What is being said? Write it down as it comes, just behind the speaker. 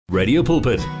Radio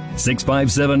Pulpit,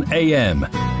 657 AM.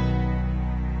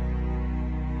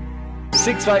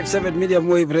 657 Medium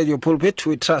Wave Radio Pulpit.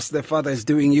 We trust the Father is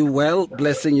doing you well,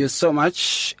 blessing you so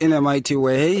much in a mighty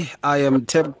way. I am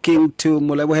talking to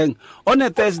Moleboheng on a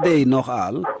Thursday,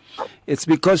 Nohal. It's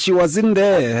because she was in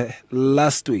there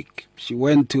last week. She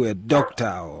went to a doctor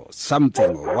or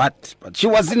something or what, but she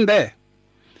was in there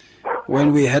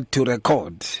when we had to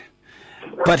record.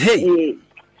 But hey,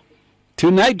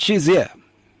 tonight she's here.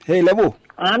 Hey, Lebo.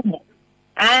 I'm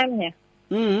here.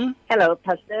 Mm-hmm. Hello,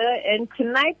 Pastor. And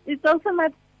tonight is also my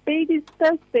baby's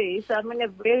birthday, so I'm in a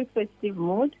very festive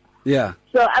mood. Yeah.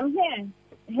 So I'm here.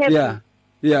 Happy.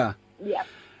 Yeah.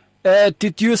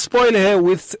 Did you spoil her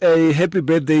with a happy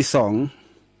birthday song?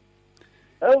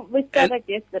 Oh, we started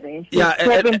yesterday. Yeah, She's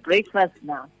having breakfast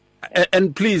now.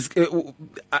 And please,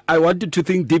 I want you to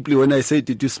think deeply when I say,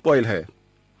 did you spoil her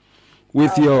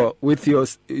with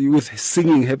with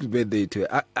singing happy birthday to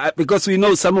her? Because we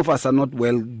know some of us are not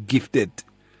well gifted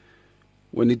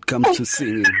when it comes to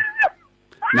singing.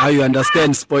 Now you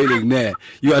understand spoiling, ne?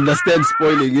 You understand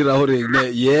spoiling,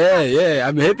 Yeah.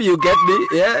 I'm happy you get me.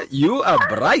 Yeah, you are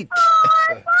bright.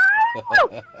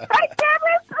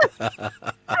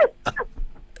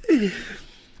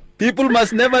 People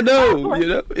must never know,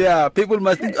 Yeah, people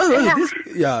must think,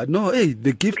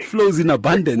 the gift flows in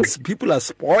abundance. People are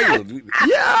spoiled.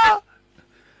 Yeah.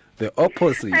 The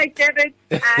opposite. I get it.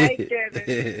 I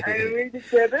really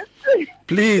get it.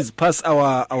 Please pass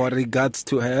our regards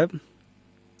to her.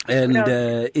 And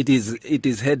it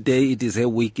is her day, it is her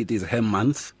week, it is her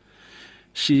month.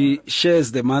 She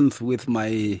shares the month with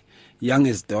my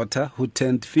youngest daughter who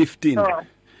turned 15. Oh.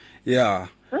 Yeah.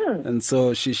 And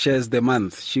so she shares the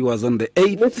month. She was on the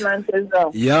 8th. This month as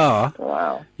well. Yeah.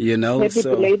 Wow. Happy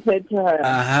belated to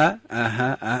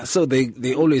her. So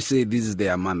they always say this is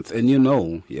their month. And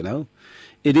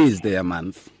it is their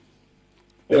month.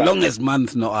 The longest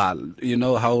month, Noel. You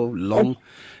know how long?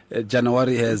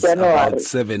 January has about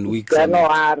 7 weeks.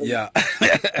 January. Yeah.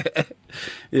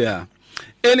 Yeah.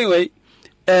 Anyway,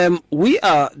 we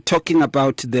are talking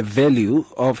about the value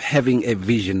of having a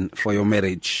vision for your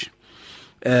marriage.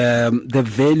 The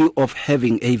value of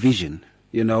having a vision,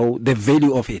 the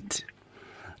value of it.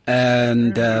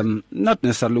 And not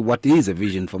necessarily what is a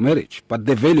vision for marriage, but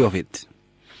the value of it.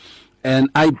 And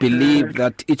I believe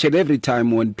that each and every time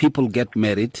when people get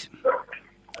married,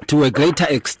 to a greater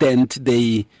extent,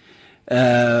 they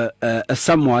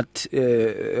somewhat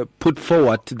put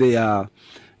forward their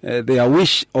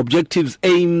wish, objectives,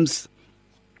 aims,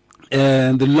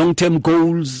 and the long-term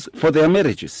goals for their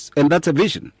marriages. And that's a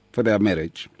vision for their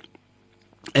marriage.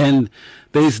 And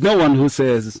there is no one who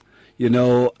says,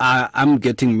 I'm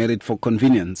getting married for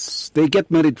convenience. They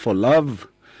get married for love.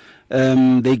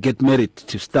 They get married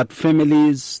to start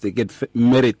families. They get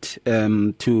married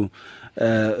to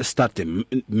start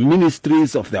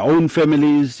ministries of their own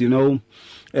families,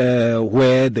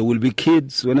 where there will be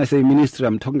kids. When I say ministry,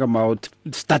 I'm talking about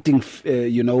starting,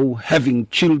 having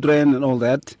children and all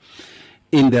that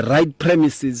in the right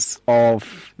premises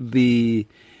of the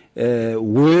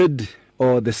word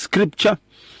or the scripture.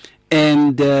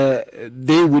 And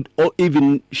they would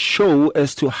even show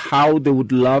as to how they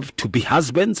would love to be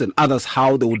husbands, and others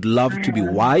how they would love to be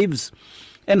wives,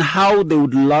 and how they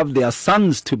would love their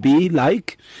sons to be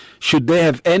like, should they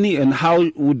have any, and how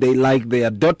would they like their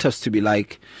daughters to be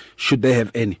like, should they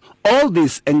have any. All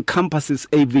this encompasses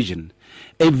a vision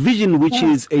which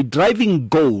is a driving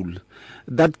goal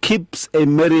that keeps a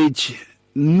marriage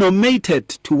normated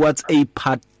towards a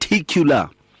particular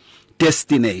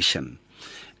destination.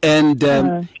 And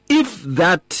if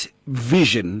that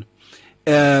vision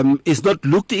is not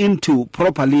looked into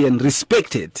properly and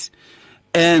respected,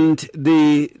 and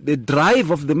the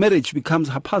drive of the marriage becomes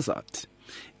haphazard.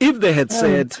 If they had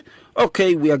said,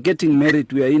 okay, we are getting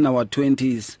married, we are in our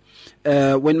 20s,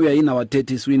 when we are in our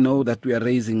 30s, we know that we are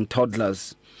raising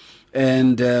toddlers.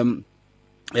 And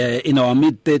in our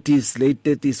mid-30s, late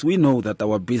 30s, we know that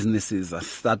our businesses are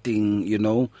starting,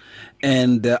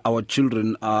 and our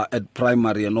children are at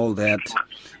primary and all that.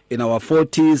 In our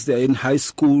 40s, they're in high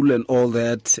school and all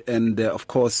that. And, of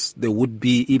course, they would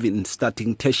be even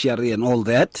starting tertiary and all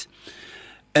that.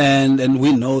 And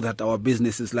we know that our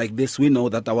business is like this. We know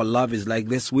that our love is like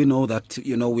this. We know that,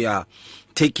 we are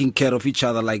taking care of each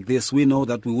other like this. We know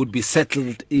that we would be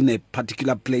settled in a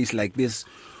particular place like this.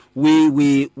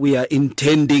 We are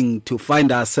intending to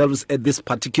find ourselves at this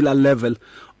particular level.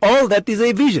 All that is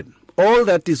a vision. All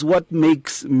that is what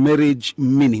makes marriage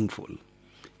meaningful.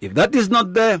 If that is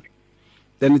not there,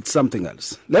 then it's something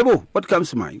else. Lebo, what comes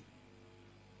to mind?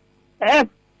 It's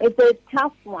a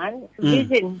tough one.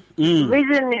 Vision.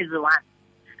 Vision is one.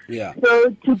 Yeah. So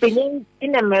to begin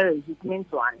in a marriage, it means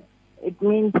one. It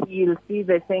means you'll see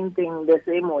the same thing the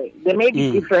same way. There may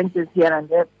be differences here and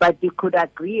there, but you could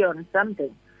agree on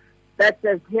something. That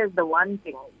says, here's the one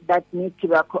thing that needs to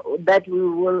that we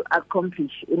will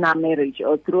accomplish in our marriage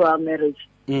or through our marriage.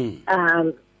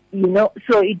 So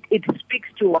it speaks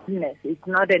to oneness. It's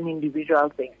not an individual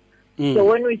thing. So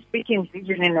when we speak in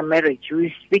vision in a marriage,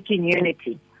 we speak in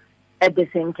unity at the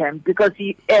same time, because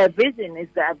vision is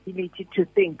the ability to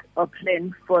think or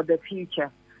plan for the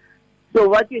future. So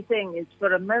what you're saying is,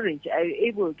 for a marriage, are you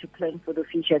able to plan for the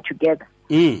future together?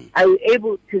 Are you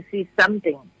able to see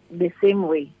something the same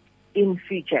way in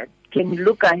future? Can you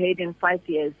look ahead in 5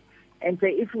 years and say,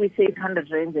 if we save 100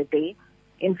 rands a day,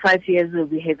 in 5 years we'll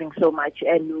be having so much,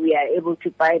 and we are able to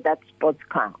buy that sports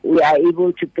car. We are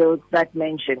able to build that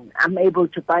mansion. I'm able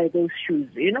to buy those shoes,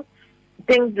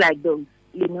 things like those,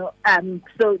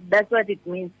 So that's what it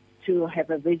means to have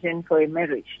a vision for a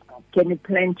marriage. Can you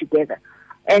plan together?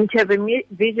 And to have a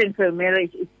vision for a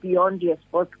marriage is beyond your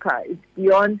sports car. It's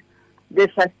beyond the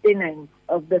sustenance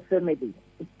of the family.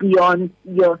 It's beyond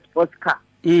your sports car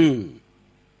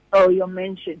or your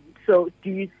mansion. So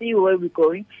do you see where we're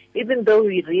going? Even though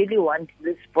we really want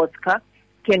this sports car,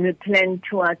 can we plan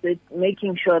towards it,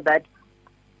 making sure that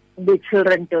the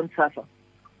children don't suffer?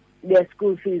 Their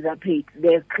school fees are paid.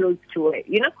 Their clothes to wear,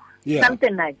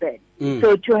 something like that.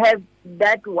 So to have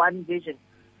that one vision,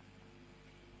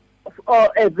 or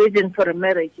a vision for a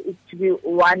marriage, is to be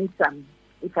one sum,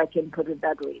 if I can put it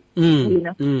that way.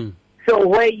 So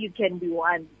where you can be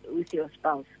one with your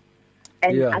spouse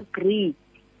and agree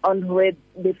on where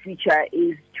the future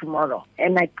is tomorrow,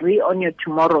 and agree on your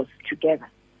tomorrows together.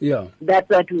 Yeah, that's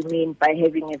what we mean by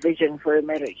having a vision for a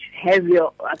marriage. Have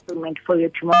your agreement for your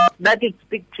tomorrow. That it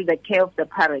speaks to the care of the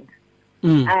parents.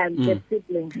 The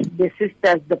siblings, the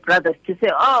sisters, the brothers, to say,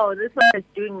 oh, this one is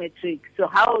doing matric, so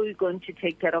how are we going to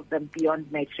take care of them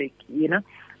beyond matric,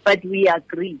 But we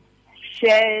agree,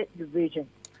 share the vision,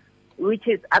 which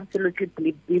is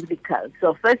absolutely biblical.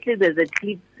 So firstly, there's a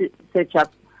clear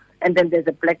setup, and then there's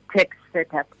a black text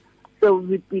setup. So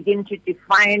we begin to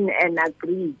define and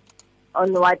agree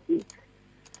on what is,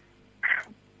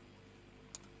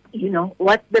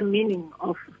 what's the meaning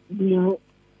of being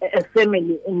a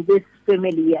family in this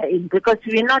family we are in, because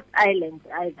we're not islands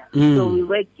either. So we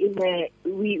work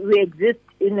we exist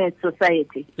in a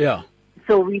society. Yeah.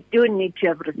 So we do need to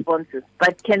have responses,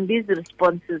 but can these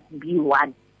responses be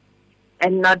one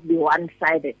and not be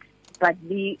one-sided, but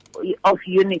be of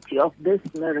unity, of this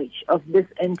marriage, of this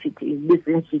entity, this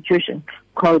institution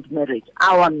called marriage,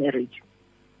 our marriage?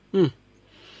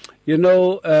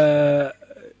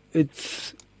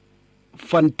 It's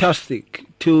fantastic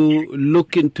to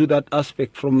look into that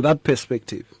aspect from that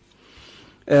perspective,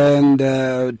 and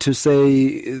to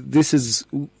say this is,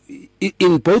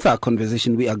 in both our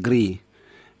conversation we agree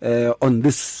on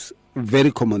this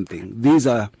very common thing.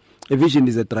 A vision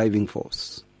is a driving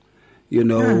force, in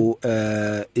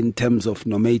terms of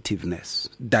normativeness,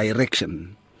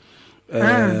 direction,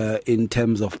 in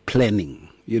terms of planning,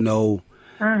 in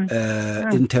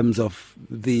terms of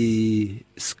the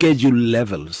schedule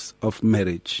levels of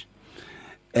marriage.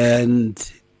 And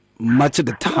much of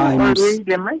the times...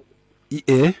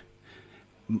 the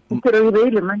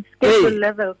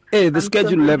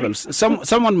schedule levels.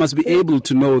 Someone must be able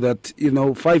to know that,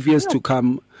 5 years to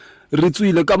come, we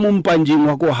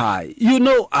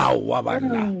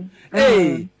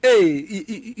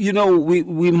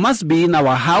must be in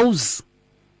our house,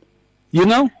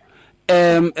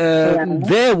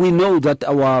 there we know that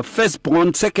our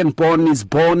firstborn, secondborn is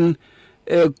born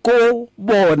ko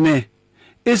bone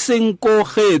iseng ko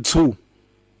kgethu.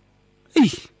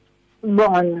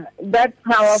 That's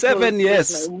how 7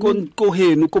 years ko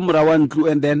henu ko morawa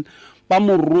ntlo, and then ba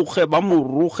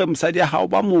moruge msadi ya hao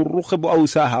ba moruge bo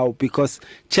ausa hao, because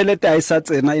chelete a isa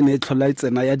tsena ine tlhola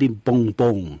tsena ya di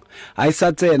bongbong a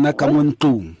isa tsena ka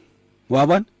montlong wa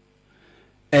bona.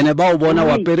 Ene ba o bona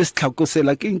wa pere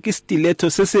setlhakosela ke stiletto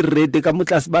se se rede ka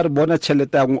motlase ba re bona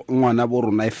chelete ya ngwana bo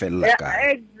rona e fella ka.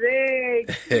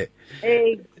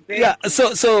 Yeah,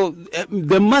 so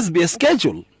there must be a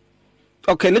schedule.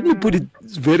 Okay, let me put it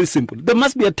very simple. There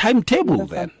must be a timetable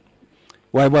then.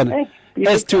 Why bona?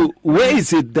 As to where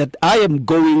is it that I am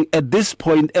going at this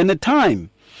point and a time.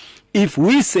 If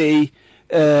we say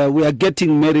we are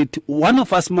getting married, one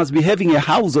of us must be having a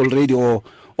house already, or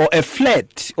a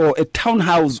flat, or a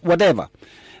townhouse, whatever,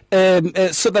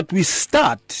 so that we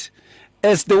start.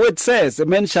 As the word says, a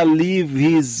man shall leave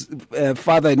his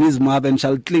father and his mother and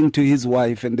shall cling to his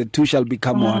wife, and the two shall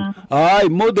become one.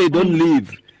 More they don't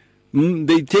leave.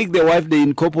 They take their wife, they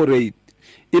incorporate.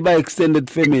 Iba extended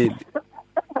family.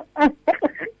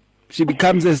 She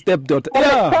becomes a stepdaughter.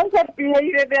 Yeah.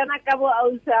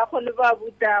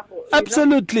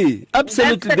 Absolutely. Absolutely. That's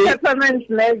the performance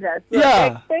measure. So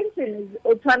yeah. The extension is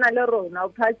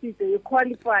you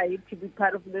qualify to be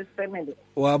part of this family.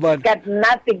 Well, but it's got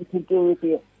nothing to do with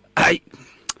you.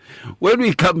 When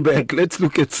we come back, let's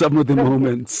look at some of the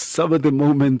moments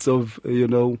of,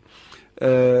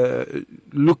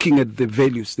 looking at the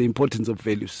values, the importance of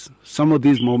values, some of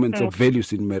these moments of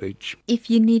values in marriage. If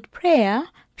you need prayer,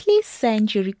 please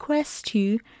send your request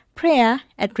to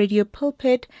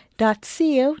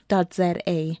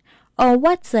prayer@radiopulpit.co.za or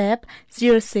WhatsApp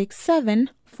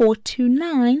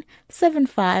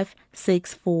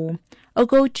 067-429-7564 or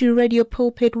go to Radio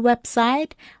Pulpit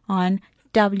website on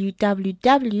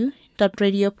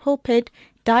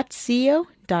www.radiopulpit.co.za.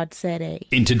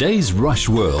 In today's rush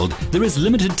world, there is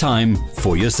limited time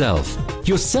for yourself.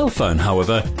 Your cell phone,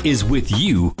 however, is with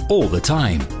you all the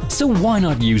time. So why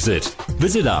not use it?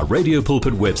 Visit our Radio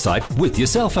Pulpit website with your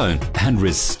cell phone and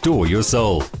restore your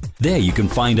soul. There you can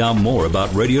find out more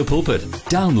about Radio Pulpit.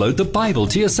 Download the Bible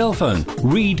to your cell phone.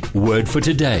 Read Word for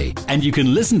Today. And you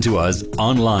can listen to us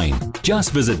online.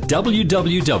 Just visit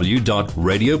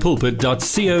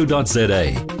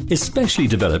www.radiopulpit.co.za. Especially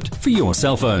developed for your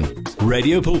cell phone.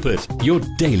 Radio Pulpit, your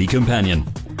daily companion.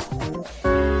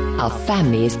 Our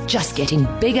family is just getting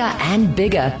bigger and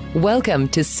bigger. Welcome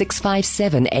to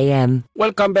 657 AM.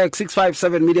 Welcome back,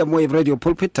 657 Medium Wave Radio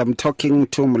Pulpit. I'm talking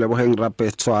to Mleboheng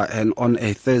Rapetswa, and on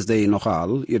a Thursday in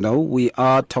Ohal, we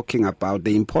are talking about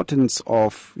the importance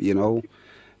of, the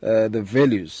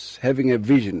values, having a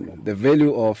vision, the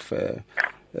value of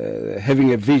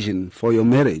having a vision for your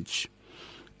marriage.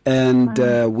 And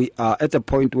we are at a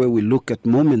point where we look at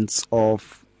moments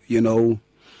of,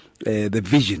 the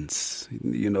visions,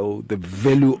 the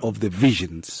value of the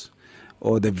visions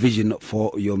or the vision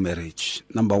for your marriage.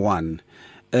 Number one,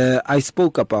 I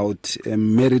spoke about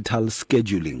marital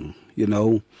scheduling.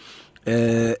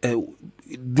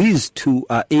 These two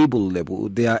are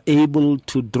they are able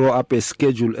to draw up a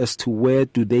schedule as to where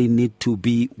do they need to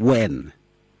be when.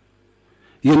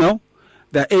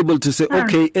 They're able to say,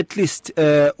 okay, at least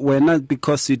we're not,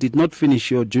 because you did not finish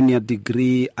your junior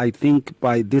degree, I think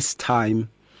by this time,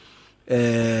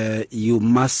 you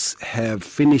must have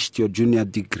finished your junior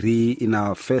degree in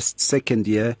our second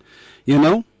year,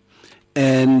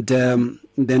 and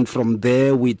then from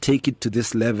there we take it to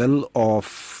this level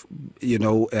of,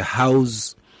 a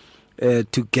house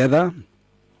together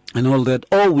and all that,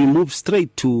 or we move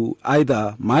straight to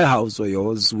either my house or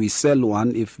yours. We sell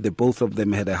one if the both of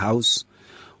them had a house,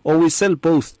 or we sell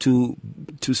both to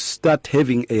start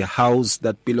having a house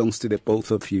that belongs to the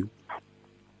both of you.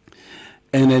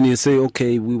 And then you say,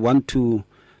 okay, we want to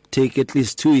take at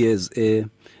least 2 years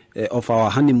of our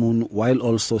honeymoon while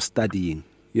also studying.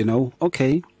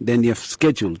 Okay, then you've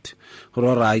scheduled.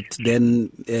 All right,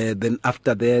 then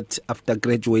after that, after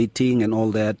graduating and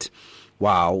all that,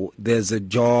 wow, there's a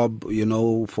job,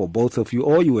 for both of you,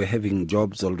 or you were having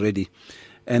jobs already.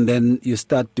 And then you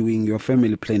start doing your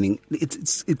family planning.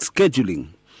 It's scheduling.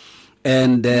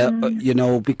 And,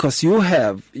 because you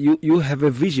have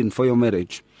a vision for your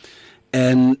marriage.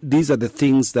 And these are the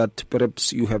things that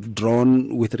perhaps you have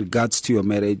drawn with regards to your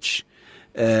marriage.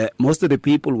 Most of the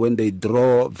people, when they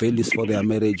draw values for their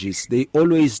marriages, they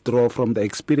always draw from the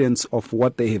experience of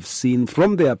what they have seen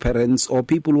from their parents or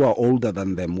people who are older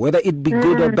than them, whether it be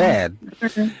good or bad.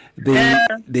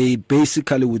 They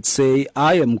basically would say,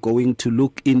 I am going to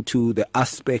look into the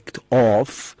aspect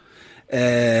of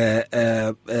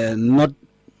not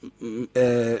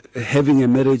having a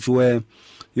marriage where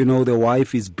the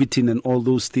wife is beaten and all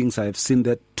those things. I have seen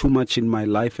that too much in my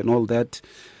life and all that.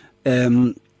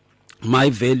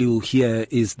 My value here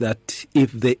is that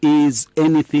if there is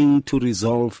anything to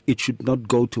resolve, it should not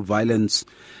go to violence.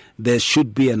 There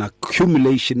should be an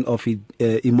accumulation of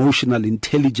emotional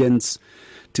intelligence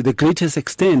to the greatest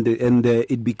extent, and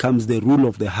it becomes the rule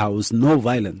of the house, no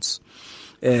violence.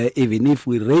 Even if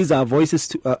we raise our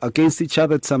voices against each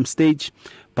other at some stage,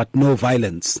 but no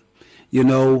violence.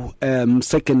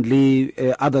 Secondly,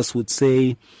 others would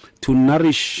say to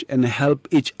nourish and help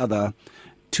each other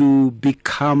to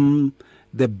become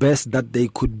the best that they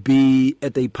could be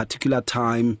at a particular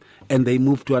time, and they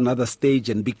move to another stage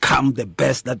and become the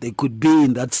best that they could be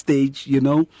in that stage,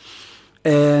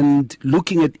 and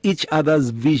looking at each other's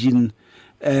vision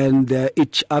and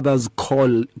each other's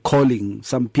calling.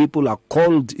 Some people are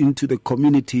called into the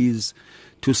communities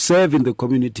to serve in the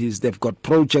communities. They've got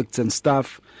projects and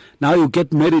stuff. Now you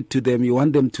get married to them. You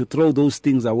want them to throw those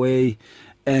things away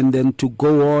and then to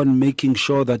go on making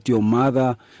sure that your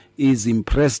mother is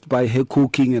impressed by her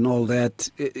cooking and all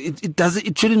that.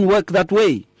 It shouldn't work that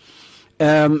way.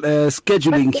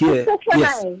 scheduling here.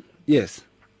 Yes. Yes.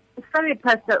 Sorry,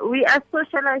 Pastor. We are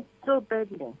socialized so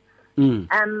badly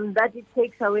that it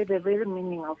takes away the very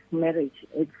meaning of marriage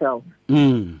itself.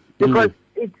 Because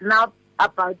it's not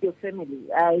about your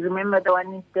family. I remember the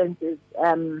one instance is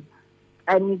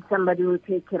I need somebody who will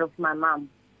take care of my mom.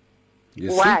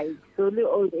 Why? It's only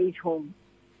old age home.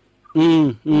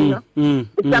 You know?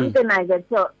 It's something like that.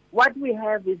 So what we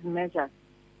have is measure.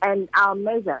 And our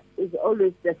measure is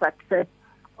always the success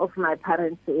of my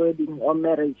parents' wedding or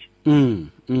marriage.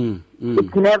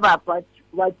 It's never about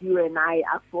what you and I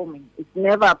are forming. It's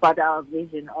never about our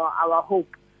vision or our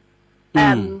hope.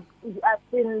 I've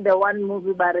seen the one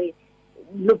movie, Barry.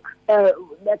 Look,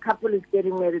 the couple is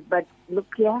getting married, but look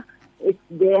here, it's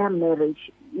their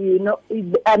marriage. You know,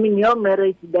 I mean, your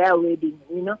marriage, their wedding.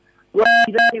 You know, well,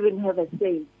 you don't even have a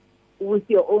say with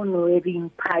your own wedding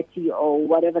party or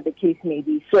whatever the case may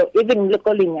be. So even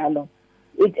locally,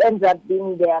 it ends up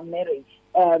being their marriage.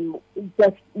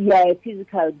 Just you are a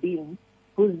physical being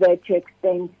who's there to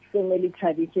extend family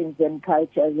traditions and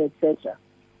cultures, etc.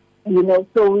 You know,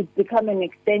 so it's become an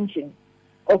extension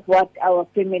of what our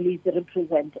families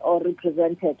represent or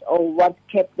represented or what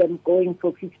kept them going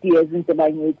for 50 years in the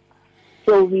language.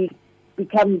 So we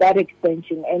become that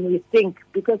extension and we think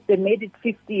because they made it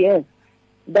 50 years,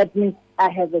 that means I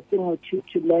have a thing or two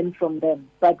to learn from them.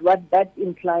 But what that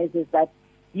implies is that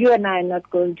you and I are not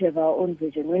going to have our own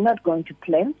vision. We're not going to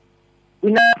plan.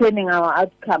 We're not planning our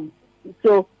outcomes.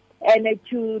 So, and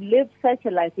to live such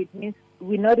a life, it means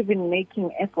we're not even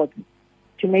making effort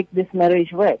to make this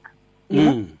marriage work. You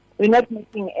know? We're not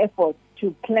making effort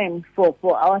to plan for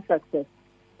our success.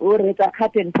 Or it's a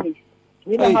cut and paste.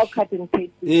 You know how cut and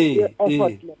paste is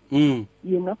effortless. You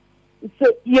know?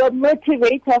 So your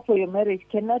motivator for your marriage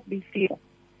cannot be fear.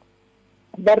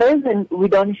 The reason we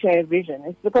don't share a vision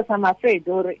is because I'm afraid,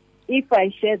 or if I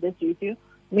share this with you,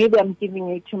 maybe I'm giving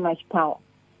you too much power.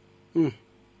 You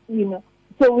know,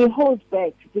 so we hold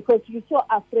back because we're so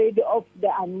afraid of the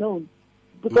unknown.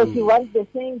 Because we want the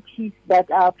same peace that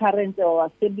our parents or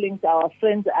our siblings, our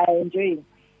friends are enjoying.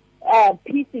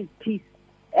 Peace is peace,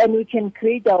 and we can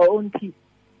create our own peace.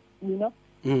 You know,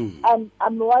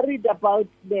 I'm worried about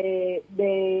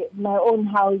my own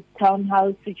house,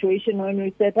 townhouse situation when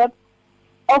we set up.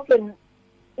 Often,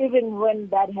 even when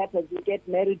that happens, we get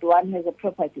married, one has a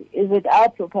property. Is it our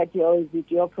property or is it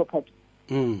your property?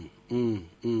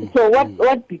 So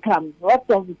what becomes? What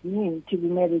does it mean to be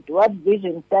married? What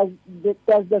vision? Does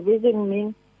the vision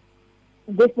mean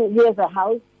here's a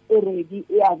house already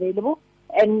available?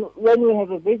 And when we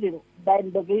have a vision,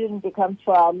 then the vision becomes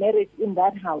for our marriage in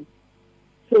that house.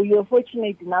 So you're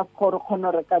fortunate enough or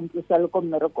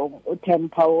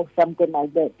temper or something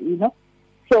like that, you know?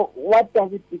 So what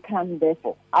does it become,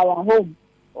 therefore? Our home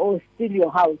or still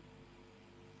your house?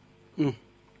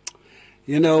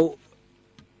 You know,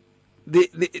 the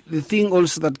thing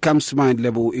also that comes to mind,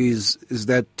 Lebo, is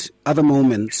that other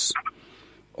moments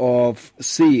of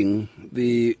seeing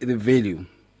the value,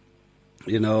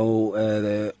 you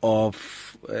know,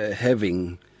 of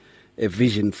having a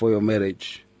vision for your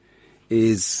marriage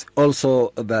is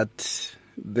also that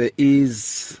there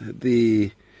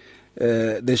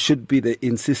should be the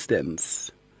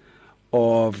insistence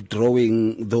of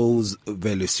drawing those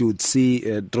values. You would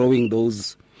see drawing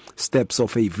those steps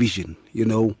of a vision, you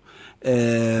know,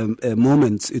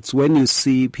 moments. It's when you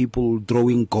see people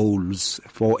drawing goals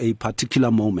for a particular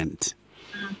moment.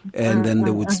 And then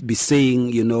they would be saying,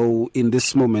 you know, in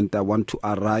this moment, I want to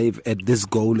arrive at this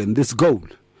goal and this goal.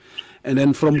 And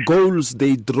then from goals,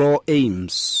 they draw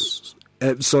aims.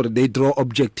 They draw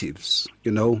objectives,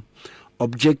 you know.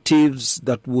 Objectives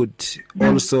that would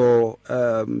also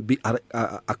be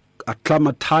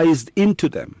acclimatized into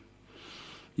them,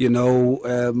 you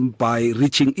know, by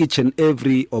reaching each and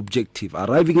every objective,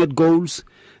 arriving at goals,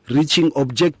 reaching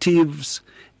objectives,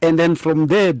 and then from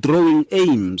there drawing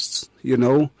aims, you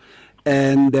know,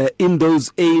 and in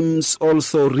those aims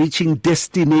also reaching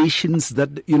destinations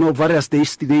that, you know, various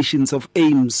destinations of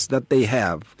aims that they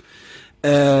have.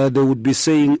 They would be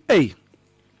saying, hey,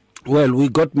 well, we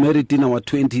got married in our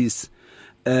 20s.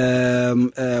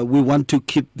 We want to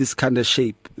keep this kind of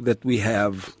shape that we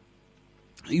have.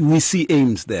 We see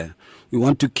aims there. We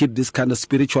want to keep this kind of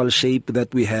spiritual shape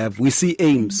that we have. We see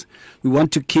aims. We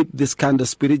want to keep this kind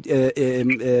of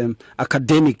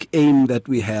academic aim that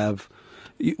we have.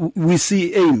 We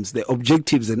see aims, the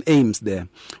objectives and aims there.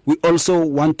 We also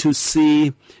want to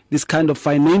see this kind of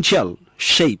financial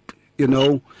shape, you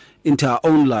know, into our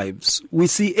own lives. We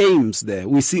see aims there.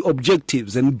 We see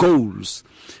objectives and goals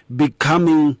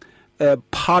becoming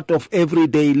part of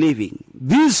everyday living.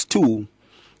 These two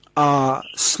are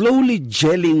slowly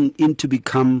gelling into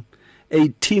become a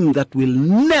team that will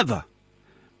never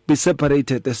be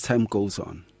separated as time goes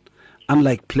on,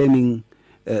 unlike planning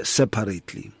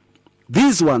separately.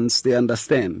 These ones, they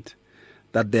understand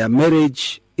that their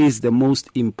marriage is the most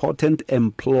important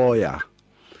employer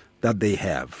that they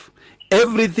have.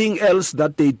 Everything else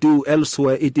that they do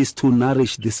elsewhere, it is to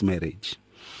nourish this marriage.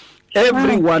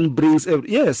 Everyone brings,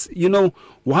 yes,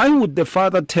 why would the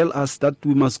Father tell us that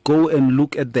we must go and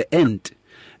look at the end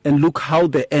and look how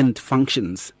the end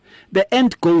functions? The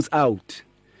end goes out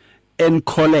and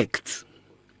collects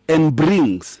and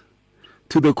brings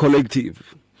to the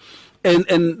collective.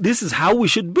 And this is how we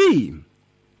should be.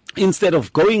 Instead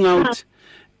of going out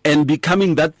and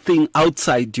becoming that thing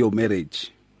outside your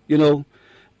marriage. There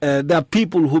are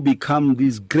people who become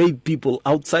these great people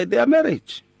outside their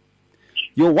marriage.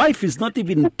 Your wife is not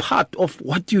even part of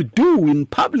what you do in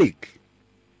public.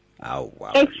 Oh,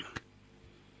 wow.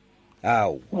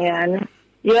 Oh.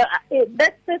 Yeah,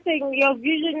 that's the thing. Your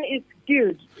vision is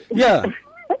good. Yeah.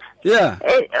 Yeah.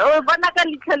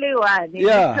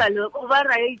 Yeah.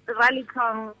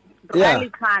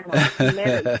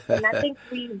 And I think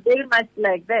we very much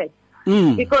like that.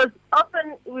 Because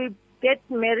often we get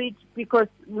married because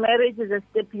marriage is a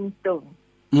stepping stone.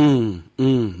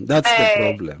 That's the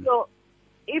problem. So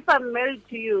if I'm married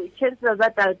to you, chances are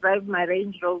that I'll drive my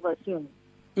Range Rover soon.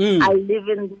 I live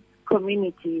in this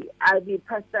community. I'll be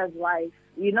pastor's wife,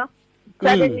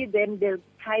 Suddenly then there's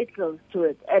titles to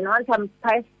it. And once I'm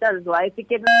pastor's wife, you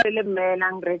can really mail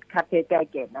and red carpet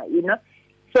again,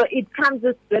 So it comes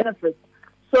with benefits.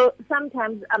 So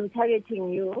sometimes I'm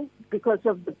targeting you because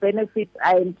of the benefits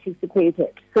I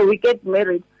anticipated. So we get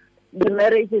married. The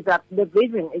marriage is up. The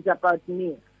vision is about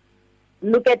me.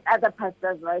 Look at other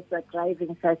pastors' wives that are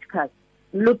driving such cars.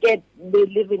 Look at they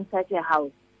live in such a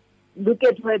house. Look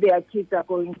at where their kids are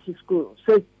going to school.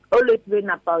 So it's always been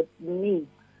about me.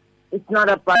 It's not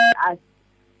about us.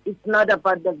 It's not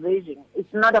about the vision.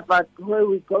 It's not about where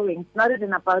we're going. It's not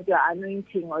even about your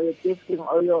anointing or your gifting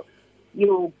or your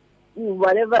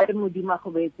whatever your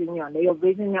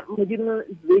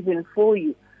vision for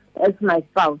you as my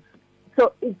spouse.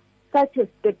 So it's such a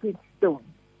stepping stone.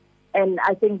 And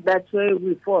I think that's where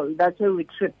we fall. That's where we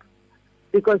trip.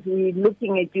 Because we're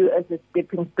looking at you as a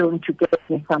stepping stone to get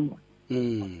me somewhere.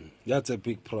 That's a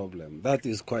big problem. That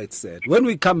is quite sad. When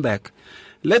we come back,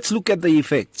 let's look at the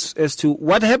effects as to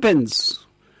what happens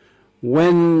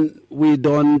when we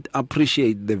don't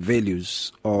appreciate the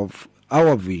values of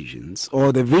our visions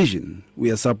or the vision we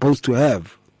are supposed to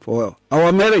have for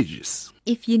our marriages.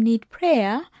 If you need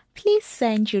prayer, please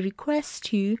send your request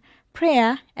to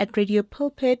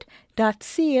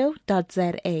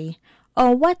prayer@radiopulpit.co.za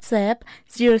or WhatsApp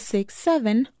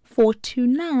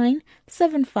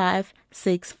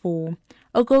 067-429-7564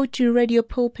 or go to Radio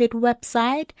Pulpit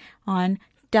website on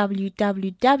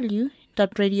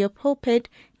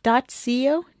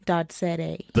www.radiopulpit.co.za.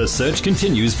 The search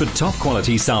continues for top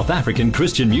quality South African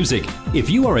Christian music. If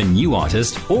you are a new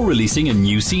artist or releasing a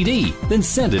new CD, then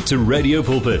send it to Radio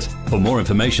Pulpit. For more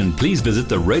information, please visit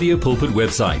the Radio Pulpit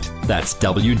website. That's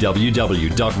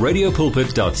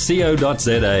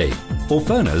www.radiopulpit.co.za or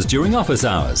phone us during office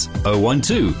hours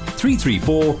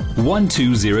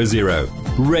 012-334-1200.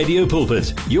 Radio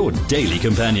Pulpit, your daily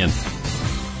companion.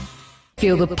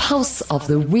 Feel the pulse of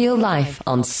the real life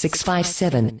on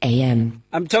 657 AM.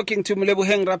 I'm talking to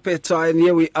Moleboheng Rapetwa, and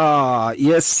here we are.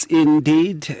 Yes,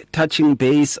 indeed, touching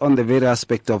base on the very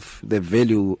aspect of the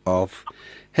value of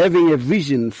having a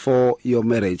vision for your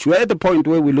marriage. We're at the point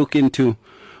where we look into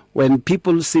when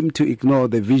people seem to ignore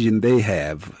the vision they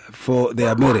have for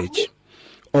their marriage,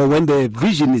 or when the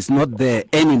vision is not there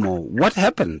anymore. What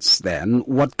happens then?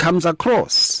 What comes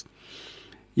across?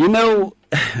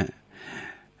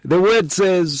 The word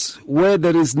says, where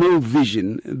there is no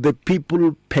vision, the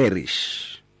people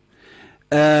perish.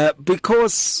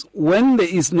 Because when there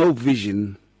is no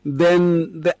vision,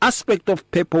 then the aspect of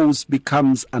purpose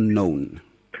becomes unknown.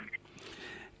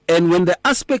 And when the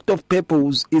aspect of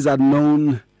purpose is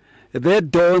unknown, there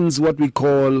dawns what we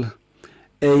call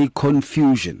a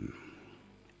confusion.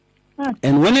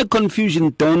 And when a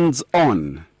confusion dawns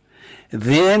on,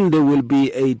 then there will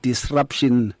be a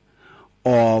disruption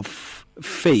of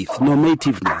faith,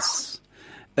 normativeness,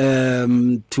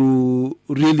 to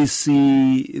really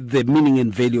see the meaning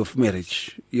and value of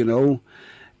marriage,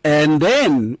 And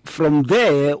then from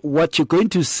there, what you're going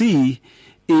to see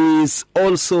is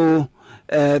also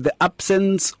the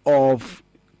absence of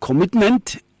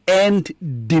commitment and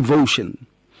devotion.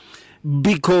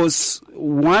 Because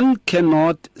one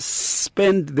cannot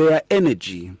spend their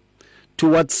energy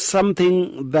towards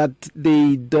something that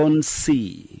they don't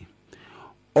see,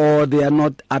 or they are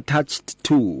not attached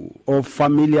to or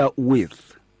familiar with.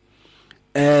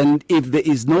 And if there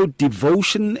is no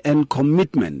devotion and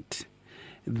commitment,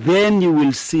 then you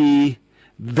will see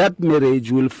that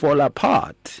marriage will fall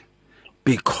apart,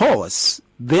 because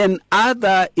then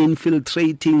other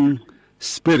infiltrating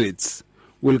spirits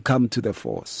will come to the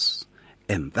force.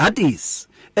 And that is,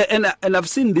 and I've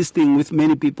seen this thing with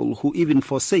many people who even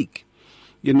forsake,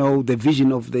 the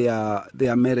vision of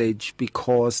their marriage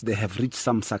because they have reached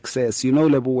some success.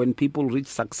 Lebo, when people reach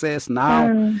success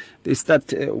now, they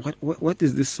start, what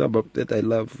is this suburb that I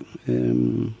love?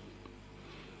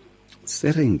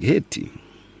 Serengeti.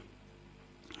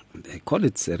 They call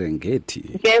it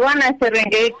Serengeti. They want a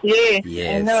Serengeti,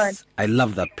 yes. I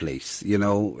love that place.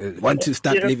 Once you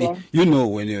start beautiful.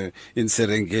 living, when you're in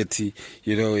Serengeti,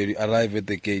 you arrive at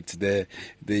the gate there,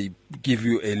 they give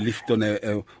you a lift on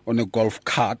a golf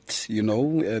cart,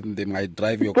 and they might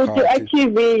drive your car.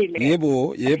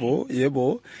 Yebo.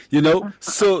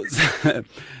 So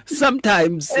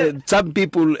sometimes some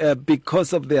people,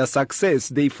 because of their success,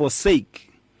 they forsake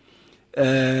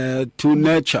to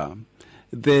nurture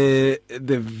the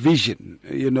vision,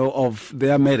 of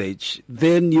their marriage.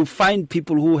 Then you find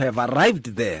people who have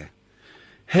arrived there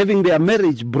having their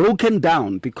marriage broken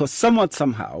down because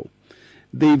somehow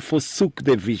they forsook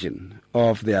the vision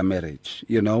of their marriage,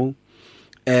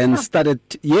 and started,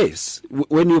 yes,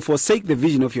 when you forsake the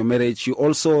vision of your marriage, you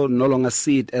also no longer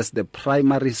see it as the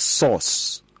primary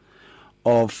source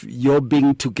of your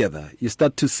being together. You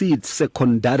start to see it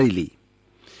secondarily.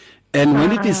 And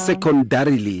when it is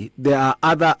secondarily, there are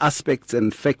other aspects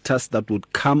and factors that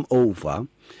would come over.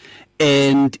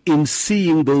 And in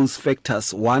seeing those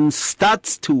factors, one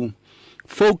starts to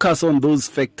focus on those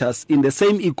factors in the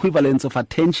same equivalence of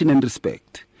attention and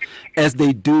respect as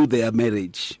they do their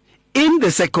marriage in the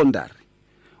secondary.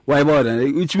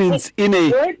 Which means in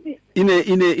a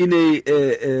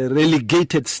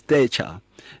relegated stature.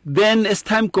 Then as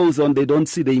time goes on, they don't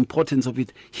see the importance of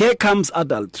it. Here comes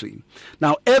adultery.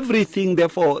 Now, everything,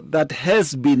 therefore, that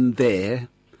has been there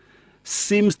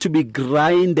seems to be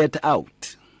grinded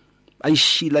out.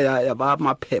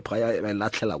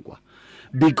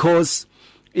 Because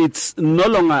it's no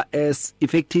longer as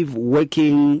effective,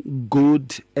 working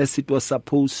good as it was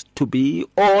supposed to be,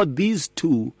 or these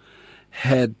two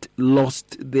had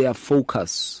lost their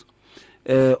focus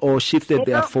or shifted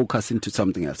their focus into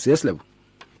something else. Yes, Levo?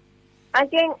 I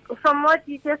think from what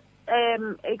you just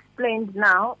explained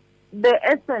now, the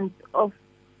essence of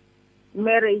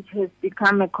marriage has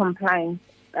become a compliance,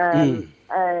 some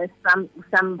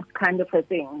kind of a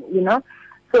thing,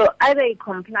 So either you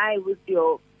comply with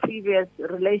your previous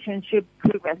relationship,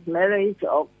 previous marriage,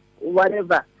 or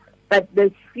whatever, but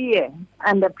there's fear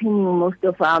underpinning most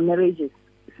of our marriages.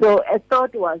 So a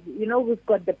thought was, we've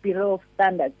got the Bureau of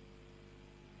Standards.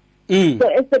 So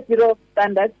as the Bureau of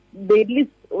Standards, they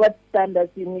list what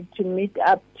standards you need to meet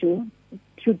up to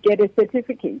get a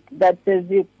certificate that says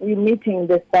you're meeting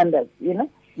the standards,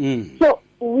 So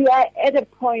we are at a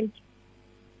point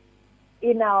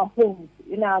in our homes,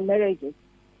 in our marriages,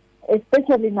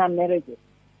 especially in our marriages,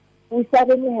 we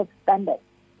suddenly have standards,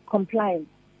 compliance.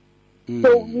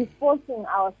 So we're forcing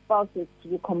our spouses to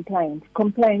be compliant.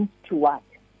 Compliance to what?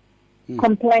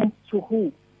 Compliance to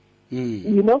who?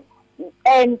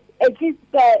 And at least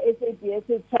SABS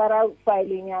is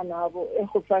filing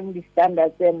the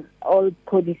standards and all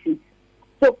policies.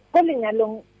 So calling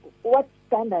along, what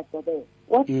standards are there?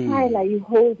 What file are you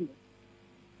holding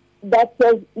that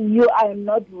says you are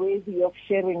not worthy of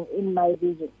sharing in my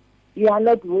vision? You are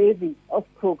not worthy of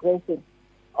progressing.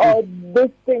 Or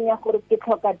this thing, 5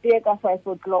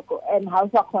 o'clock, and house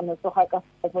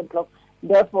 5 o'clock.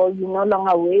 Therefore, you're no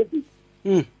longer worthy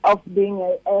of being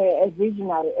a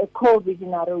visionary, a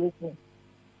co-visionary with me.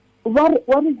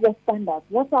 What is the standard?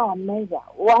 What's our measure?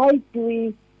 Why do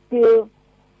we feel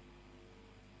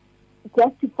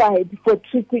justified for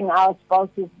treating our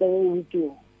spouses the way we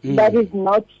do? That is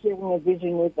not sharing a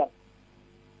vision with them.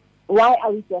 Why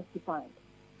are we justified?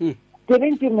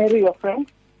 Didn't you marry your friend?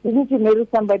 Didn't you marry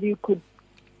somebody you could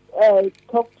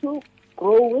talk to,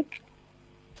 grow with?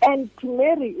 And to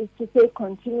marry is to say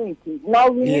continuity. Now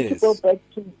we need to go back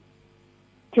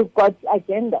to God's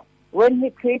agenda. When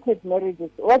He created marriages,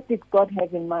 what did God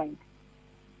have in mind?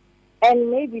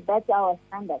 And maybe that's our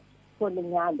standard for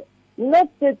Lenyalo. Not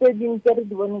that they didn't get it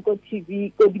when you go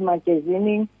TV, go to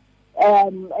magazine,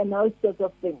 and all sorts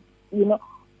of things.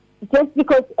 Just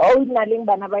because old Naling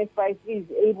Banabai 5 is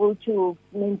able to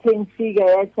maintain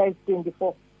figure at size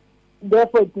 24,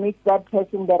 therefore it makes that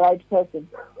person the right person.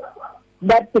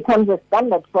 That becomes a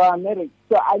standard for our marriage.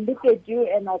 So I look at you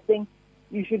and I think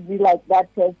you should be like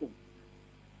that person.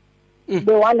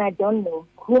 the one I don't know,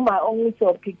 whom I only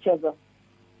saw pictures of.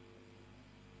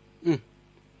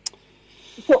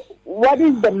 So what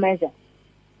is the measure?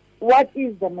 What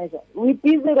is the measure? We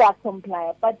busy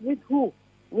comply, but with who?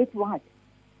 With what?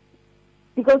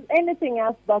 Because anything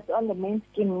else that's on the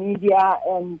mainstream media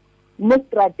and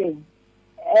Mustrating,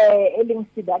 is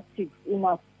seductive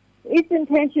enough. Its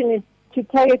intention is to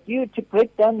target you to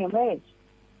break down your marriage.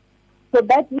 So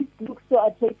that which looks so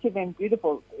attractive and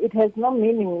beautiful, it has no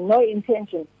meaning, no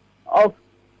intention of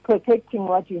protecting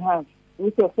what you have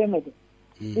with your family.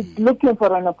 It's looking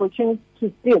for an opportunity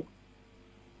to steal.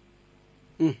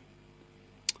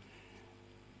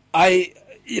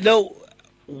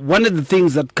 One of the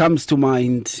things that comes to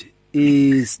mind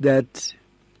is that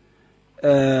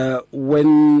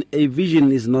when a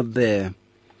vision is not there,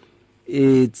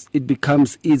 it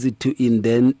becomes easy to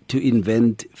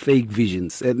invent fake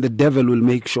visions, and the devil will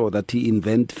make sure that he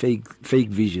invent fake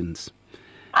visions,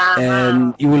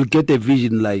 and you will get a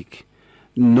vision like,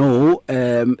 no,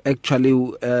 actually,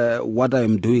 what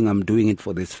I'm doing it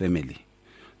for this family.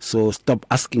 So stop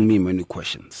asking me many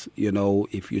questions.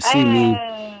 If you see me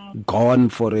gone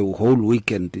for a whole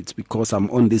weekend, it's because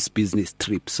I'm on this business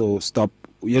trip. So stop,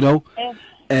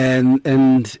 and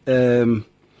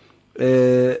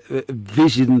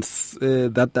visions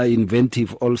that are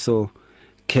inventive also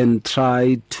can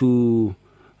try to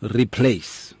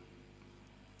replace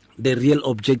the real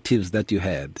objectives that you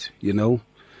had,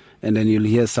 and then you'll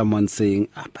hear someone saying,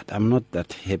 but I'm not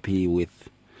that happy with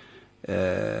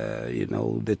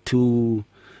the two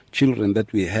children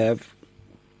that we have,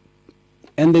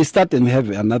 and they start and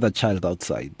have another child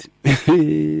outside.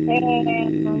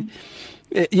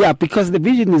 Yeah, because the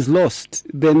vision is lost.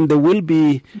 Then there will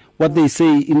be what they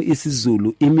say in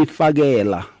isiZulu,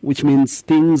 imifagela, which means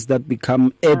things that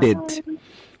become added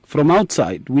from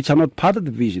outside, which are not part of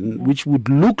the vision, which would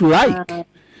look like,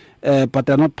 but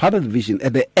are not part of the vision.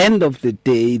 At the end of the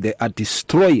day, they are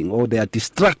destroying, or they are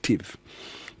destructive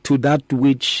to that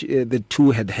which the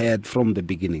two had from the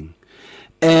beginning.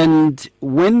 And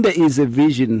when there is a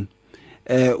vision,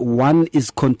 one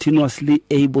is continuously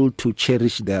able to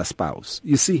cherish their spouse.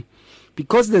 You see,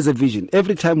 because there's a vision,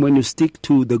 every time when you stick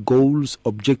to the goals,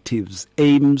 objectives,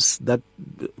 aims that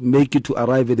make you to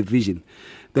arrive at a vision,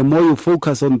 the more you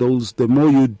focus on those, the more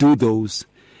you do those,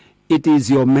 it is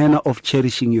your manner of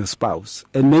cherishing your spouse.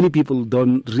 And many people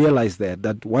don't realize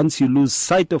that once you lose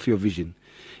sight of your vision,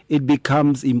 it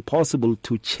becomes impossible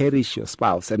to cherish your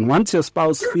spouse. And once your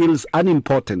spouse feels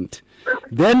unimportant,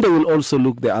 then they will also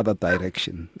look the other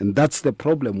direction. And that's the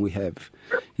problem we have,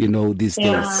 these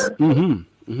days.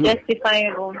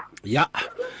 Justifiable. Yeah.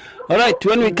 All right,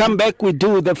 when we come back, we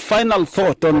do the final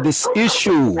thought on this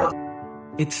issue.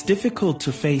 It's difficult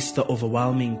to face the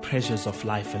overwhelming pressures of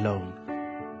life alone.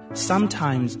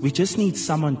 Sometimes we just need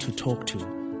someone to talk to,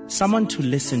 someone to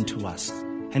listen to us.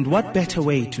 And what better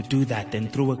way to do that than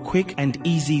through a quick and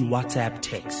easy WhatsApp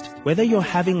text? Whether you're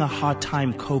having a hard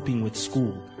time coping with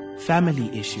school, family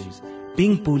issues,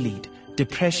 being bullied,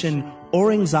 depression,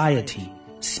 or anxiety,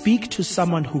 speak to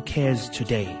someone who cares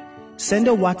today. Send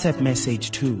a WhatsApp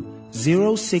message to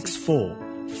 064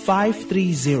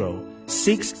 530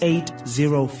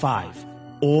 6805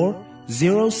 or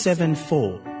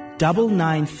 074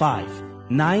 995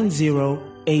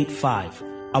 9085.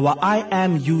 Our I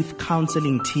Am Youth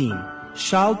Counseling team,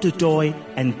 Charles Dudoy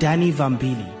and Danny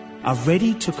Vambili, are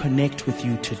ready to connect with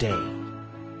you today.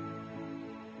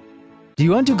 Do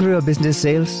you want to grow your business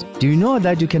sales? Do you know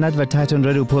that you can advertise on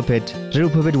Radio Pulpit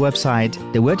website,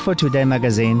 the Word for Today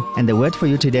magazine, and the Word for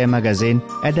You Today magazine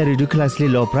at the ridiculously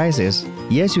low prices?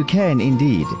 Yes, you can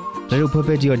indeed. Radio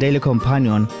Pulpit, your daily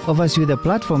companion, offers you the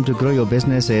platform to grow your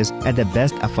businesses at the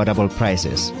best affordable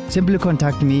prices. Simply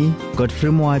contact me, Godfrey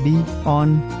Moabi,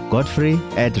 on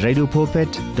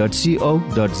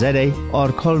godfrey@radiopulpit.co.za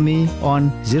or call me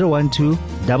on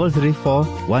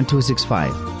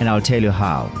 012-334-1265 and I'll tell you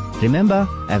how. Remember,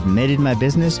 I've made it my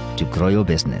business to grow your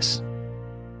business.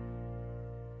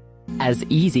 As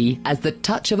easy as the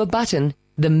touch of a button,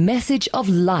 the message of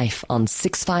life on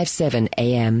 657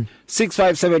 AM.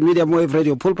 657 Medium Wave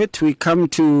Radio Pulpit. We come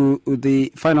to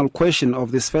the final question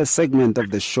of this first segment of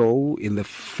the show in the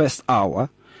first hour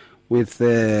with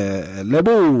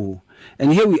Lebo.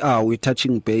 And here we are, we're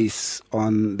touching base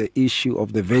on the issue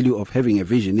of the value of having a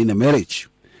vision in a marriage.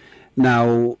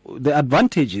 Now, the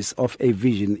advantages of a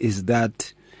vision is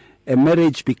that a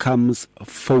marriage becomes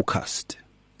focused,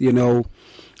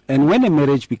 and when a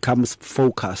marriage becomes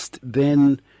focused,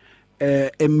 then a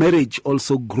marriage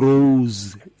also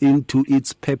grows into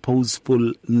its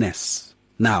purposefulness.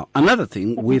 Now, another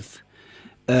thing with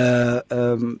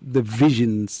the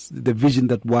vision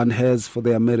that one has for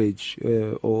their marriage,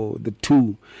 or the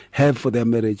two have for their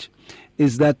marriage,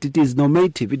 is that it is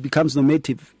normative. It becomes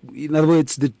normative. In other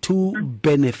words, the two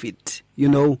benefit,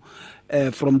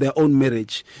 from their own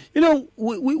marriage.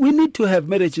 We need to have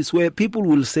marriages where people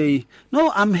will say,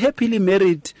 no, I'm happily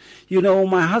married.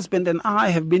 My husband and I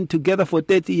have been together for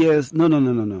 30 years. No.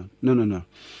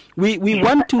 We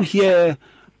want to hear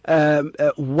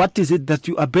what is it that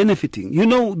you are benefiting.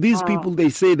 These people, they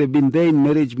say they've been there in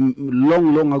marriage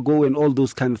long ago and all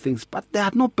those kind of things, but there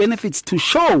are no benefits to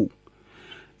show.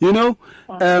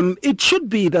 It should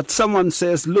be that someone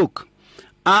says, look,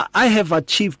 I have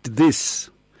achieved this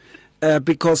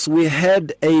because we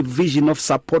had a vision of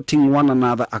supporting one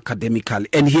another academically,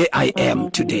 and here I am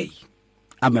today.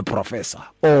 I'm a professor,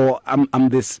 or I'm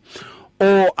this,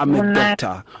 or I'm a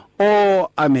doctor, or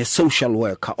I'm a social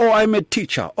worker, or I'm a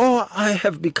teacher, or I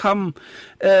have become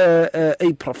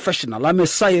a professional. I'm a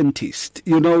scientist,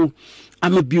 I'm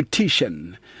a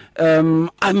beautician. I'm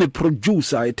a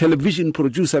producer, a television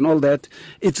producer and all that.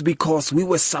 It's because we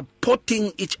were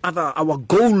supporting each other. Our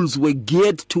goals were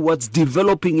geared towards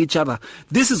developing each other.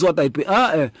 This is what they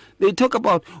talk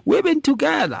about. We've been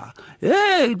together.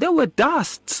 Hey, there were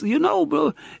dusts,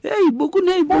 bro. Hey,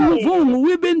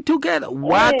 we've been together.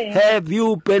 What have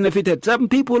you benefited? Some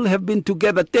people have been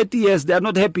together 30 years. They are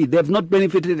not happy. They have not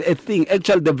benefited a thing.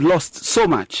 Actually, they've lost so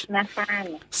much.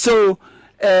 So,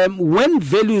 when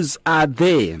values are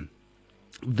there,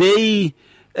 they,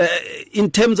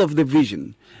 in terms of the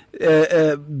vision,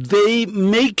 they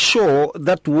make sure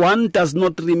that one does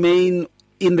not remain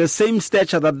in the same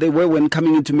stature that they were when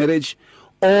coming into marriage,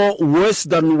 or worse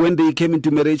than when they came into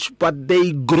marriage, but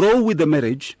they grow with the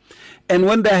marriage. And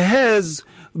when the hairs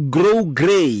grow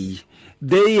grey,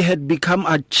 they had become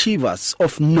achievers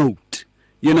of note,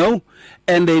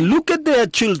 and they look at their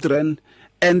children,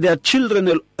 and their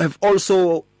children have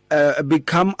also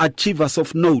become achievers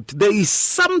of note. There is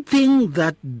something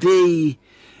that they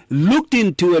looked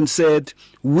into and said,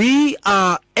 we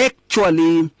are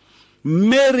actually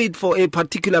married for a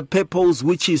particular purpose,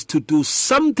 which is to do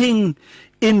something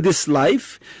in this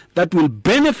life that will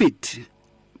benefit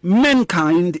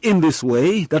mankind in this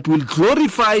way, that will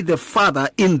glorify the Father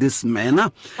in this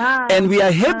manner. And we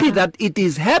are happy that it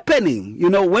is happening.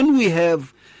 When we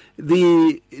have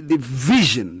the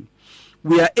vision,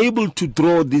 we are able to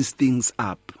draw these things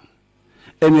up,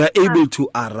 and we are able to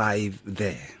arrive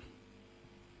there.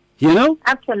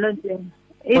 Absolutely.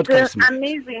 It's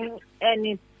amazing,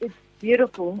 and it's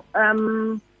beautiful.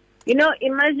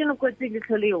 Imagine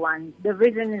one. The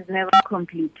vision is never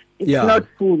complete. It's not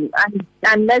full,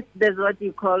 unless there's what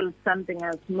you call something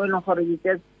else.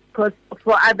 Because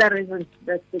for other reasons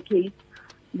that's the case,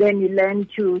 then you learn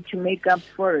to make up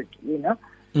for it.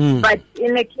 But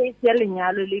in a case,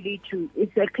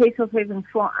 it's a case of having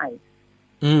 4 eyes.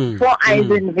 4 eyes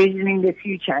envisioning the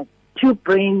future. 2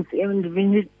 brains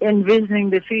envisioning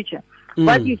the future.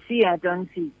 What you see, I don't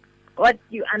see. What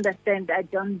you understand, I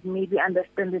don't maybe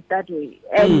understand it that way.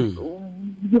 And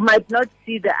you might not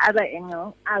see the other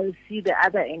angle. I'll see the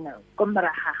other angle.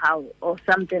 Or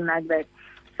something like that.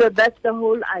 So that's the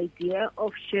whole idea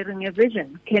of sharing a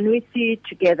vision. Can we see it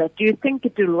together? Do you think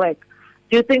it will work?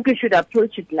 Do you think we should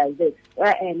approach it like this?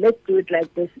 Let's do it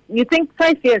like this. You think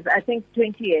 5 years, I think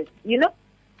 20 years. We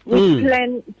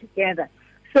plan together.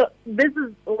 So this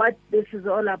is what this is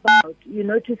all about.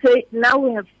 To say, now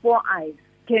we have 4 eyes.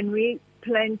 Can we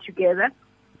plan together?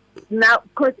 Now,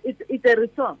 because it's a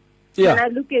resource. Can I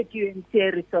look at you and see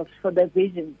a resource for the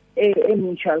vision, a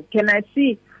mutual? Can I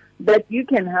see that you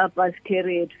can help us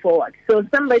carry it forward? So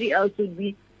somebody else would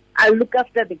be, I'll look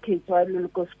after the kids while you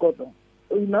look at school.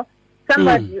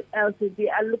 Somebody else would be,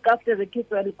 I'll look after the kids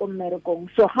while you look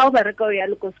at So how do you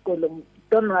look at school?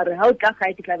 Don't worry. How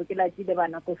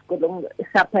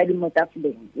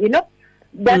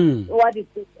that's what it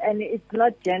is. And it's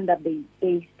not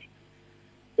gender-based.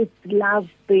 It's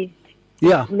love-based.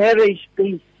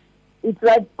 Marriage-based. It's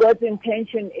what God's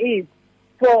intention is.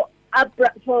 For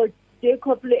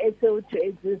Jacob to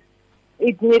exist,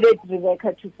 it needed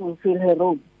Rebecca to fulfill her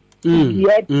role.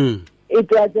 Yet, it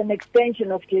was an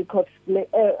extension of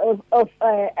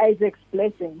Isaac's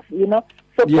blessings,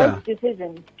 So God's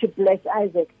decision to bless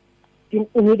Isaac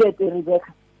needed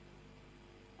Rebecca.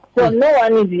 So no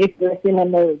one is useless in a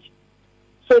marriage.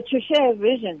 So to share a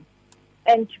vision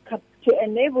and to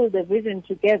enable the vision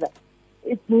together,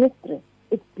 it's mystery.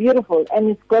 It's beautiful, and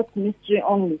it's God's mystery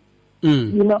only.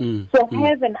 So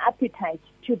have an appetite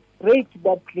to break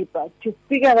that clipper, to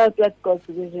figure out what God's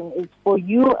vision is for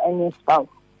you and your spouse.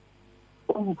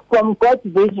 From God's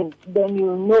vision, then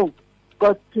you'll know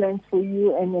God's plans for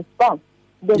you and your spouse.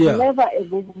 There's Yeah. never a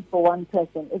vision for one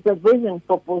person. It's a vision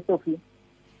for both of you.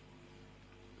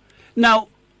 Now,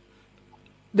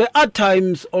 there are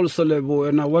times also, Lebo,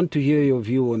 and I want to hear your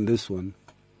view on this one,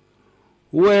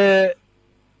 where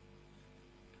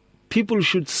people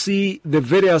should see the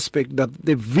very aspect that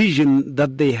the vision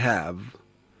that they have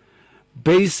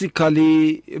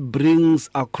basically brings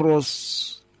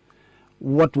across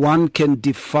what one can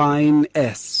define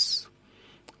as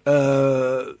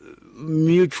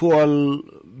mutual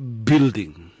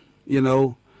building,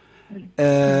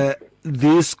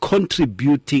 this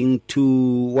contributing to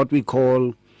what we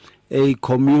call a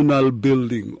communal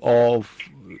building of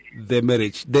the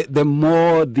marriage. The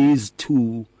more these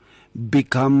two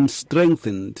become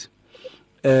strengthened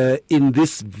in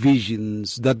these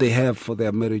visions that they have for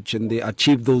their marriage and they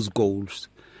achieve those goals,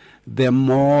 the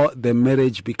more the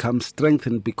marriage becomes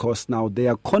strengthened, because now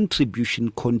their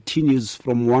contribution continues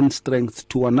from one strength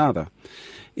to another.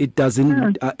 It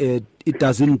doesn't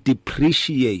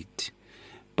depreciate,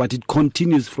 but it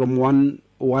continues from one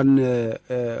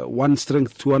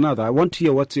strength to another. I want to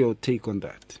hear what's your take on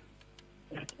that.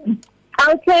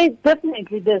 I would say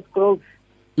definitely there's growth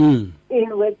in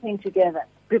working together,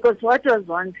 because what was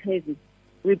once heavy,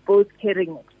 we're both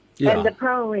carrying it. Yeah. And the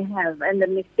problem we have and the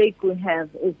mistake we have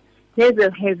is here's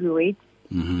a heavy weight.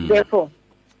 Therefore,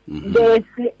 there's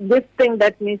this thing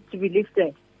that needs to be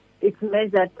lifted. It's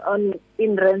measured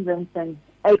in rands and cents.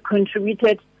 I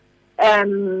contributed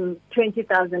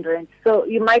 20,000 rand. So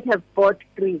you might have bought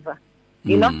Griva,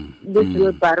 this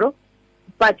wheelbarrow,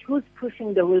 but who's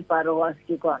pushing the wheelbarrow whilst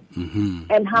you're gone?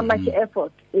 And how much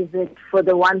effort is it for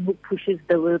the one who pushes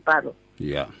the wheelbarrow?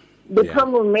 Yeah. The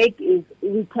problem we make is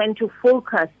we tend to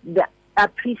focus the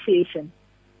appreciation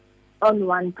on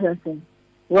one person,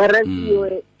 whereas you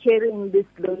are carrying this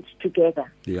load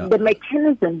together. Yeah. The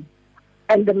mechanism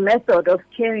and the method of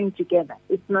carrying together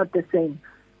is not the same.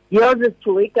 Yours is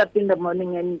to wake up in the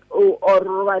morning and or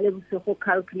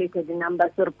calculate the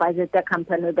numbers or budget a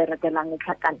company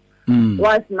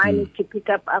whilst mine is to pick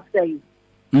up after you,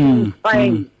 to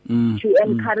inspire you, to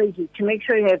encourage you, to make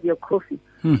sure you have your coffee,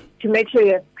 to make sure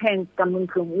you have pens coming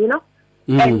from,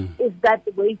 And is that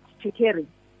weight to carry?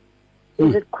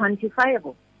 Is it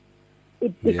quantifiable?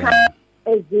 It becomes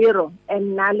a zero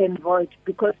and null and void,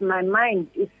 because my mind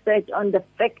is set on the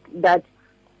fact that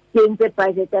the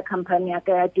budget a company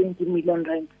 20 million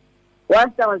rand.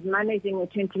 Whilst I was managing a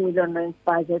 20 million rand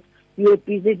budget, you were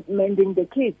busy mending the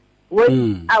kids.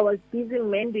 When I was busy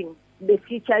mending the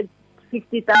future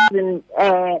 50,000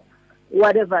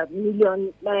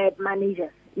 million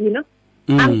managers,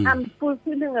 I'm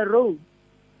fulfilling a role.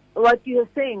 What you're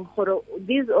saying,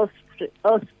 these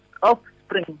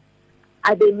offspring,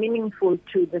 are they meaningful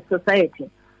to the society?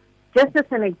 Just as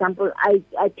an example, I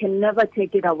can never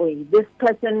take it away. This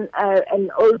person,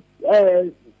 an old,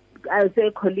 I would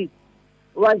say colleague,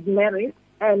 was married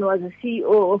and was a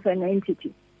CEO of an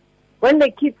entity. When the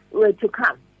kids were to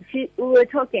come, we were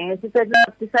talking, and she said, "No,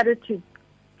 I've decided to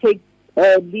take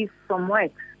leave from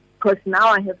work, because now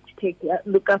I have to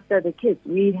look after the kids.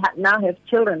 We now have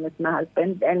children with my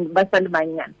husband and Basal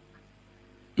Banyan."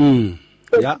 So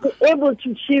to be able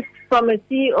to shift from a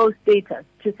CEO status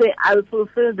to say, "I'll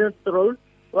fulfill this role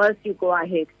whilst you go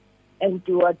ahead and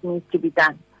do what needs to be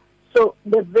done." So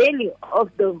the value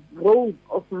of the role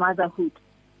of motherhood.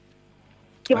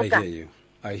 I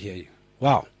hear you.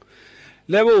 Wow.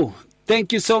 Lebo,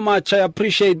 thank you so much. I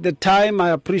appreciate the time.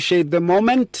 I appreciate the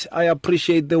moment. I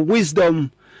appreciate the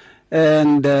wisdom,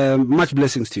 and much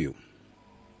blessings to you.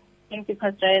 Thank you,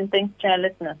 Pastor, and thanks to our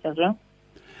listeners as well.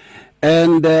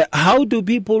 And how do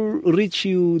people reach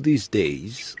you these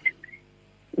days?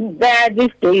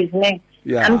 These days, next.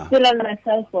 Yeah. I'm still on my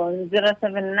cell phone,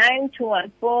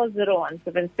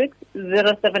 079-214-0176,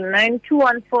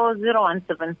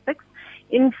 079-214-0176.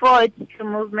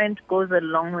 Info@Movement goes a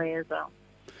long way as well.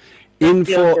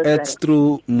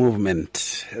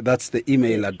 Info@Movement. That's the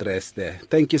email address there.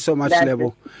 Thank you so much,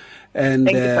 Lebo. And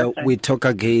we talk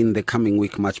again the coming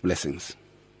week. Much blessings.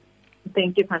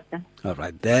 Thank you, Pastor. All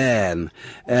right, then.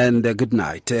 And good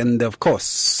night. And, of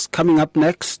course, coming up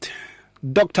next,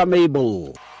 Dr.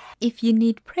 Mabel. If you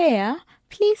need prayer,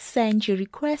 please send your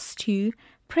request to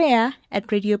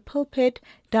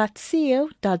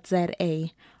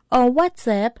prayer@radiopulpit.co.za or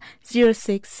WhatsApp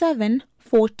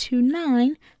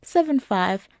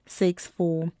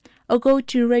 067-429-7564, or go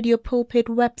to Radio Pulpit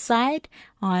website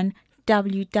on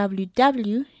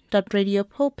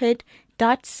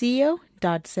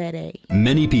www.radiopulpit.co.za.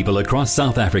 Many people across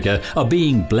South Africa are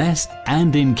being blessed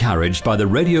and encouraged by the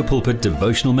Radio Pulpit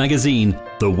devotional magazine,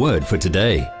 The Word for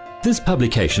Today. This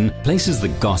publication places the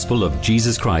gospel of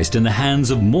Jesus Christ in the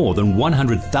hands of more than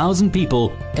 100,000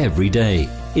 people every day,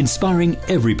 inspiring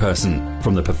every person,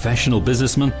 from the professional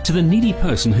businessman to the needy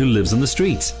person who lives on the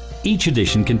streets. Each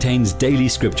edition contains daily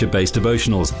scripture-based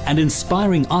devotionals and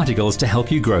inspiring articles to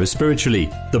help you grow spiritually.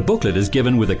 The booklet is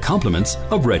given with the compliments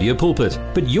of Radio Pulpit,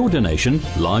 but your donation,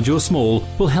 large or small,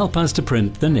 will help us to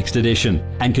print the next edition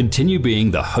and continue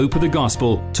being the hope of the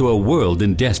gospel to a world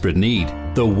in desperate need.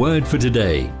 The Word for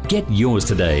Today. Get yours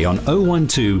today on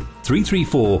 012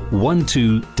 334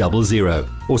 1200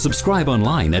 or subscribe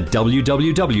online at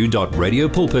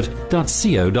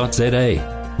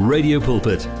www.radiopulpit.co.za. Radio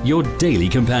Pulpit, your daily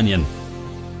companion.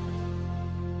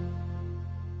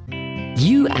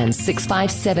 You and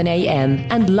 657 AM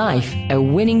and life, a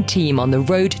winning team on the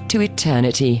road to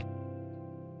eternity.